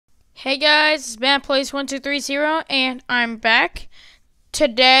Hey guys, it's BadPlace1230 and I'm back.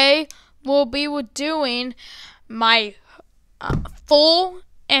 Today we'll be doing my full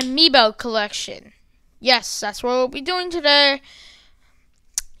Amiibo collection. Yes, that's what we'll be doing today.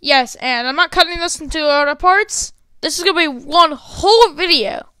 Yes, and I'm not cutting this into other parts. This is going to be one whole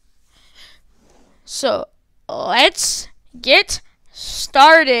video. So, let's get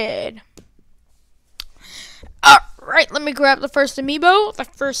started. Alright, let me grab the first Amiibo. The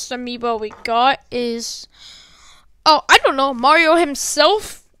first Amiibo we got is, I don't know, Mario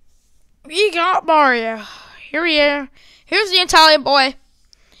himself. We got Mario. Here we are. Here's the Italian boy.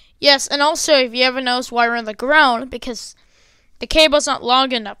 Yes, and also, if you ever notice why we're on the ground, because the cable's not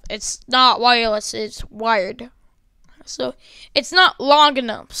long enough. It's not wireless, it's wired. So, it's not long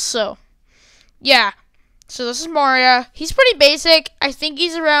enough, so, yeah. So, this is Mario. He's pretty basic. I think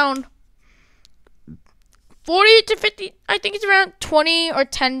he's around 40 to 50, I think it's around $20 or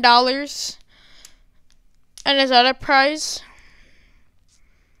 $10. And his other prize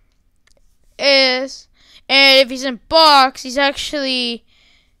is, and if he's in box, he's actually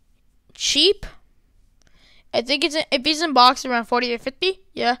cheap. I think if he's in box, around 40 or 50.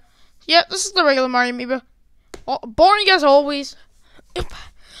 Yeah. Yeah, this is the regular Mario Amiibo. Boring as always.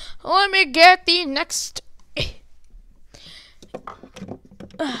 Let me get the next.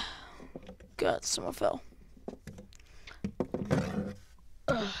 God, someone fell.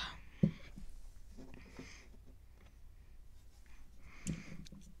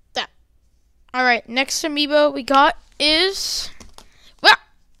 That. Alright, next Amiibo we got is, well,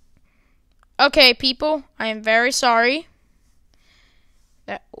 okay people, I am very sorry.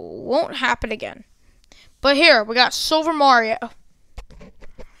 That won't happen again. But here, we got Silver Mario.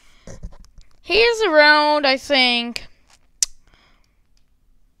 He is around, I think,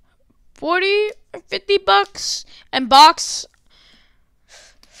 40 or 50 bucks, and box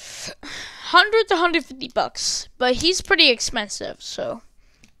 100 to 150 bucks, but he's pretty expensive. So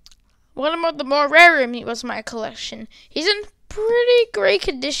one of the more rare Amiibos in my collection. He's in pretty great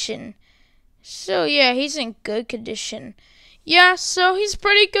condition. So yeah, he's in good condition. Yeah, so he's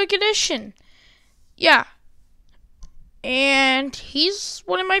pretty good condition. Yeah, and he's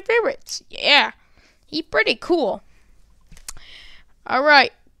one of my favorites. Yeah, he's pretty cool. All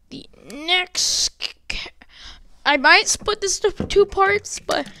right. The next, I might split this into 2 parts,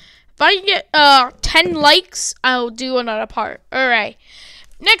 but if I get 10 likes, I'll do another part. Alright,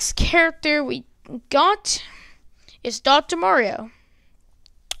 next character we got is Dr. Mario.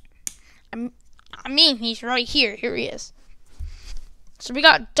 I mean, he's right here. Here he is. So we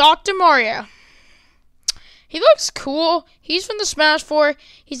got Dr. Mario. He looks cool. He's from the Smash 4.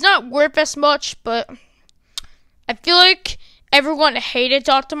 He's not worth as much, but I feel like everyone hated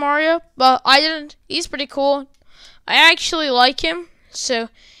Dr. Mario, but I didn't. He's pretty cool. I actually like him, so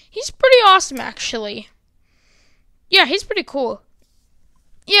he's pretty awesome, actually. Yeah, he's pretty cool.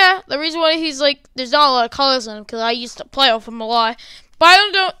 Yeah, the reason why he's like, there's not a lot of colors on him, because I used to play with him a lot, but I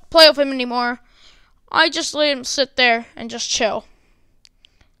don't play with him anymore. I just let him sit there and just chill.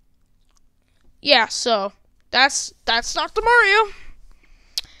 Yeah, so that's Dr. Mario.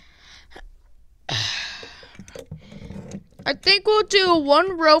 I think we'll do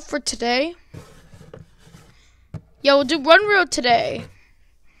 1 row for today. Yeah, we'll do 1 row today.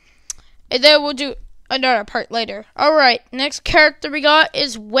 And then we'll do another part later. Alright, next character we got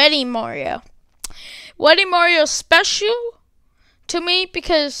is Wedding Mario. Wedding Mario is special to me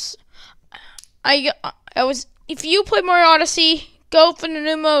because if you play Mario Odyssey, go for the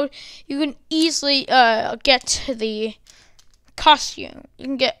new mode, you can easily get the costume. You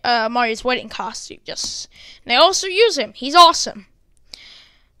can get Mario's wedding costume. Just, and I also use him. He's awesome.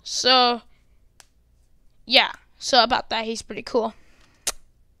 So yeah. So about that, he's pretty cool.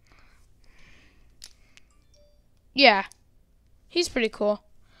 Yeah, he's pretty cool.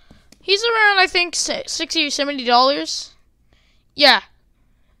 He's around, I think, $60 or $70. Yeah.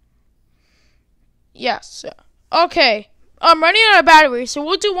 Yeah. So okay, I'm running out of battery, so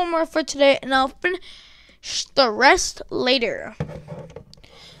we'll do 1 more for today, and I'll finish the rest later.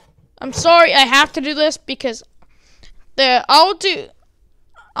 I'm sorry I have to do this because I'll do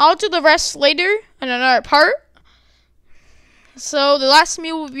the rest later in another part. So the last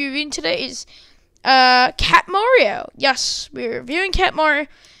meal we'll be reviewing today is Cat Mario. Yes, we're reviewing Cat Mario.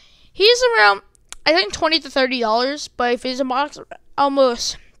 He's around, I think, $20 to $30, but if he's a box,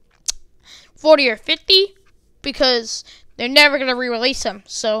 almost 40 or 50 because they're never gonna re-release him.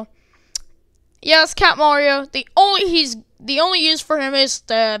 So yeah, it's Cat Mario. The only use for him is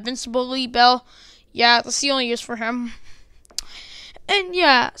the invincibility bell. Yeah, that's the only use for him. And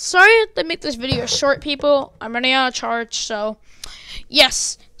yeah, sorry to make this video short, people. I'm running out of charge, so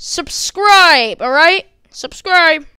yes. subscribe, alright? Subscribe.